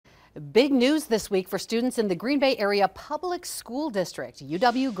Big news this week for students in the Green Bay Area Public School District.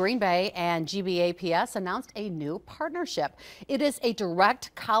 UW Green Bay and GBAPS announced a new partnership. It is a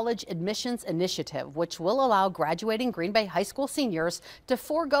direct college admissions initiative, which will allow graduating Green Bay high school seniors to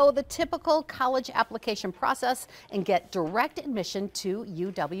forego the typical college application process and get direct admission to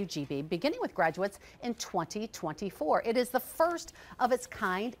UWGB, beginning with graduates in 2024. It is the first of its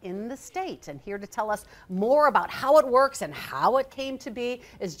kind in the state. And here to tell us more about how it works and how it came to be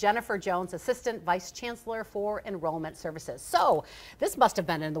is Jennifer Jones, Assistant Vice Chancellor for Enrollment Services. So this must have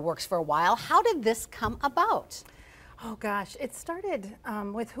been in the works for a while. How did this come about? Oh gosh, it started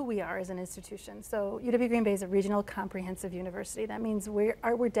with who we are as an institution. So UW Green Bay is a regional comprehensive university. That means we're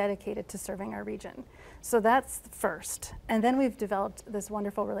dedicated to serving our region. So that's first. And then we've developed this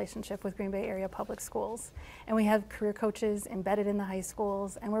wonderful relationship with Green Bay Area Public Schools. And we have career coaches embedded in the high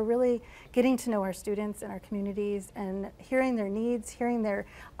schools. And we're really getting to know our students and our communities and hearing their needs, hearing their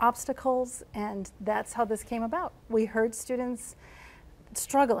obstacles. And that's how this came about. We heard students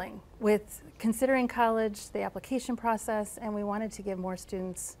struggling with considering college, the application process, and we wanted to give more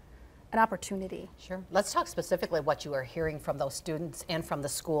students an opportunity. Sure. Let's talk specifically what you are hearing from those students and from the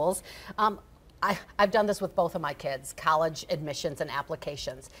schools. I've done this with both of my kids, college admissions and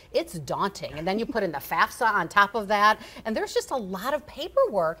applications. It's daunting, and then you put in the FAFSA on top of that, and there's just a lot of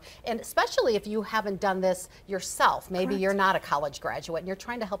paperwork, and especially if you haven't done this yourself. Maybe Correct. You're not a college graduate and you're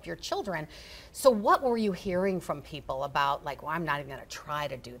trying to help your children. So what were you hearing from people about, like, well, I'm not even going to try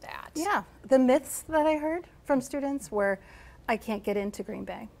to do that? Yeah, the myths that I heard from students were, I can't get into Green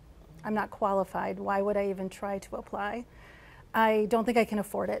Bay. I'm not qualified. Why would I even try to apply? I don't think I can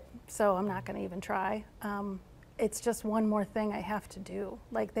afford it, so I'm not going to even try. It's just one more thing I have to do.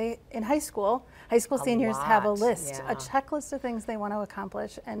 Like in high school seniors have a list, yeah. a checklist of things they want to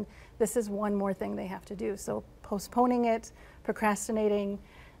accomplish, and this is one more thing they have to do. So postponing it, procrastinating,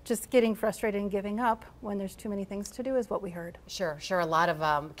 just getting frustrated and giving up when there's too many things to do is what we heard. Sure. A lot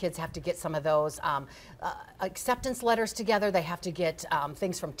of kids have to get some of those acceptance letters together. They have to get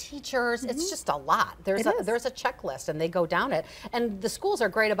things from teachers. It's just a lot. There's a checklist, and they go down it. And the schools are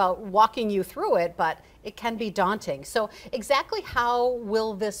great about walking you through it, but it can be daunting. So exactly how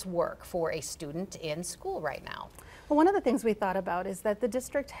will this work for a student in school right now? Well, one of the things we thought about is that the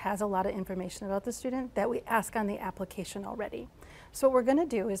district has a lot of information about the student that we ask on the application already. So what we're going to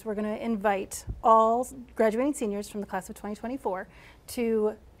do is we're going to invite all graduating seniors from the class of 2024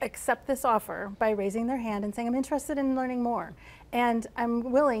 to accept this offer by raising their hand and saying, I'm interested in learning more. And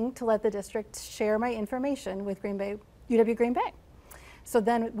I'm willing to let the district share my information with UW Green Bay. So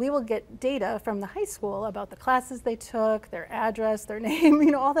then we will get data from the high school about the classes they took, their address, their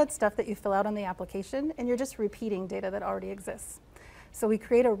name, all that stuff that you fill out on the application, and you're just repeating data that already exists. So we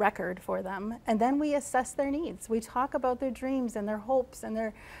create a record for them, and then we assess their needs. We talk about their dreams and their hopes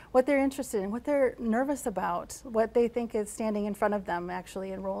and what they're interested in, what they're nervous about, what they think is standing in front of them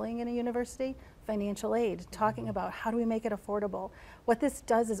actually enrolling in a university, financial aid, talking about how do we make it affordable. What this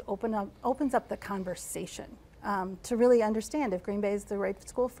does is opens up the conversation to really understand if Green Bay is the right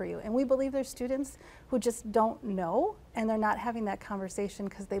school for you. And we believe there's students who just don't know, and they're not having that conversation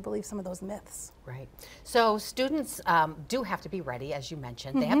because they believe some of those myths. Right. So students do have to be ready, as you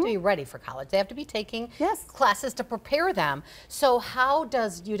mentioned. They have to be ready for college. They have to be taking classes to prepare them. So how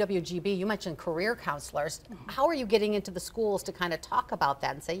does UWGB, you mentioned career counselors, how are you getting into the schools to kind of talk about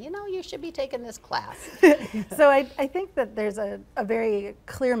that and say, you should be taking this class? So I think that there's a very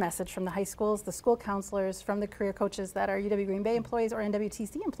clear message from the high schools, the school counselors, from the career coaches that are UW Green Bay employees or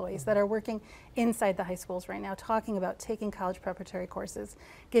NWTC employees that are working inside the high schools right now, talking about taking college preparatory courses,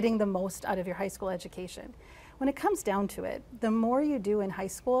 getting the most out of your high school education. When it comes down to it, the more you do in high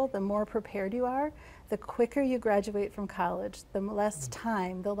school, the more prepared you are, the quicker you graduate from college, the less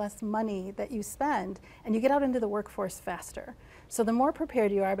time, the less money that you spend, and you get out into the workforce faster. So the more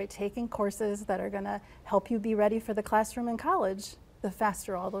prepared you are by taking courses that are going to help you be ready for the classroom in college, the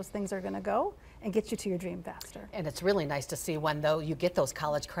faster all those things are going to go and get you to your dream faster. And it's really nice to see when you get those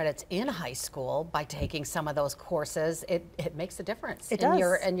college credits in high school by taking some of those courses. It makes a difference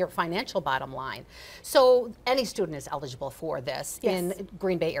in your financial bottom line. So any student is eligible for this in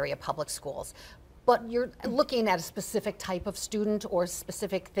Green Bay Area Public Schools. But you're looking at a specific type of student or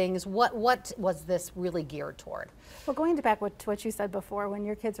specific things. What was this really geared toward? Well, going back to what you said before, when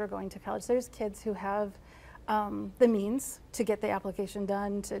your kids are going to college, there's kids who have the means to get the application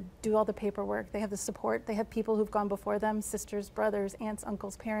done, to do all the paperwork. They have the support. They have people who've gone before them, sisters, brothers, aunts,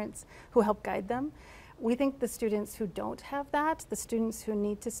 uncles, parents, who help guide them. We think the students who don't have that, the students who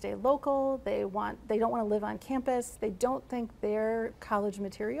need to stay local, they don't want to live on campus, they don't think they're college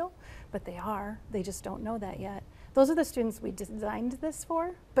material, but they are. They just don't know that yet. Those are the students we designed this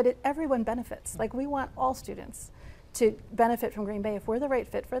for, but everyone benefits. Like, we want all students to benefit from Green Bay. If we're the right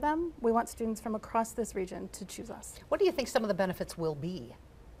fit for them, we want students from across this region to choose us. What do you think some of the benefits will be,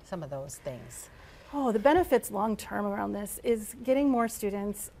 some of those things? Oh, the benefits long term around this is getting more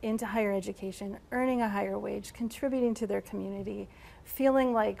students into higher education, earning a higher wage, contributing to their community,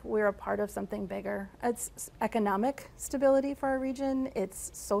 feeling like we're a part of something bigger. It's economic stability for our region,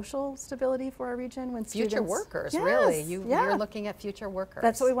 it's social stability for our region. When future students, workers, yes, really. Yeah. You're looking at future workers.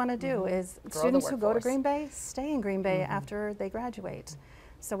 That's what we want to do, is Grow students the who go to workforce. Green Bay stay in Green Bay after they graduate.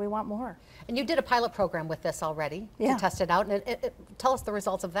 So we want more. And you did a pilot program with this already Yeah. to test it out. And tell us the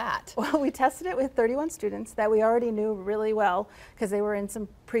results of that. Well, we tested it with 31 students that we already knew really well because they were in some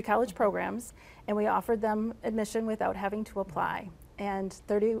pre-college programs, and we offered them admission without having to apply. And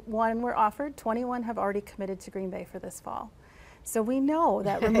 31 were offered, 21 have already committed to Green Bay for this fall. So we know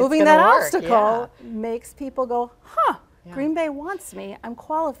that removing that obstacle makes people go, huh, Green Bay wants me, I'm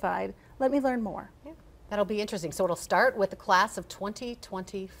qualified, let me learn more. Yeah. That'll be interesting. So it'll start with the class of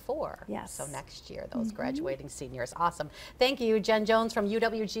 2024. Yes. So next year, those graduating seniors. Awesome. Thank you, Jen Jones from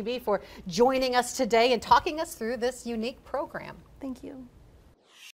UWGB, for joining us today and talking us through this unique program. Thank you.